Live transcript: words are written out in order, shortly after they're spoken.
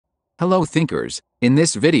Hello thinkers, in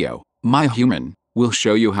this video, my human will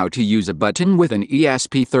show you how to use a button with an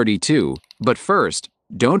ESP32, but first,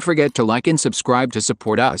 don't forget to like and subscribe to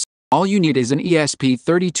support us. All you need is an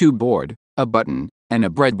ESP32 board, a button, and a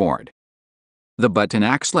breadboard. The button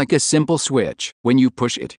acts like a simple switch. When you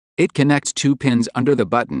push it, it connects two pins under the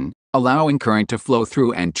button, allowing current to flow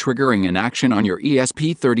through and triggering an action on your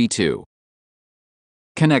ESP32.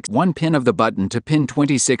 Connect one pin of the button to pin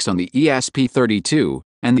 26 on the ESP32,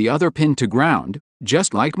 and the other pin to ground,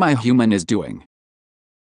 just like my human is doing.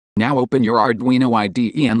 Now open your Arduino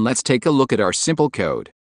IDE and let's take a look at our simple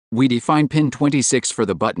code. We define pin 26 for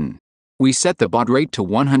the button. We set the baud rate to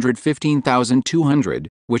 115,200,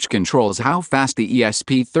 which controls how fast the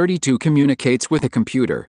ESP32 communicates with a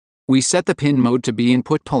computer. We set the pin mode to be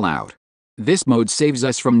input pull-out. This mode saves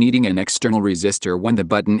us from needing an external resistor when the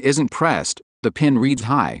button isn't pressed. The pin reads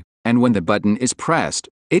high, and when the button is pressed,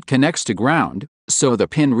 it connects to ground, so the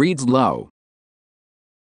pin reads low.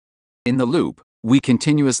 In the loop, we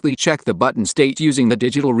continuously check the button state using the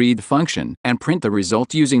digital read function and print the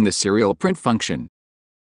result using the serial print function.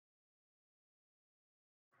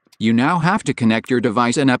 You now have to connect your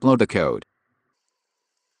device and upload the code.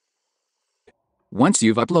 Once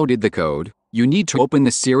you've uploaded the code, you need to open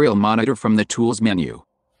the serial monitor from the Tools menu.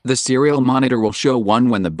 The serial monitor will show 1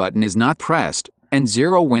 when the button is not pressed, and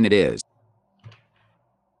 0 when it is.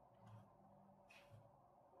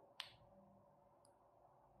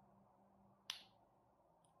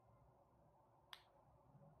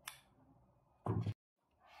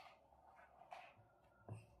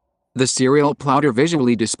 The serial plotter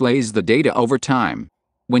visually displays the data over time.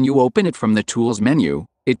 When you open it from the Tools menu,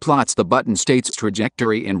 it plots the button state's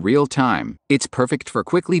trajectory in real time. It's perfect for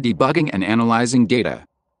quickly debugging and analyzing data.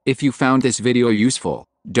 If you found this video useful,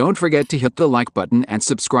 don't forget to hit the like button and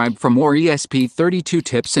subscribe for more ESP32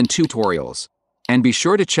 tips and tutorials. And be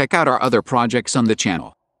sure to check out our other projects on the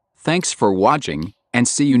channel. Thanks for watching, and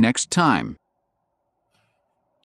see you next time.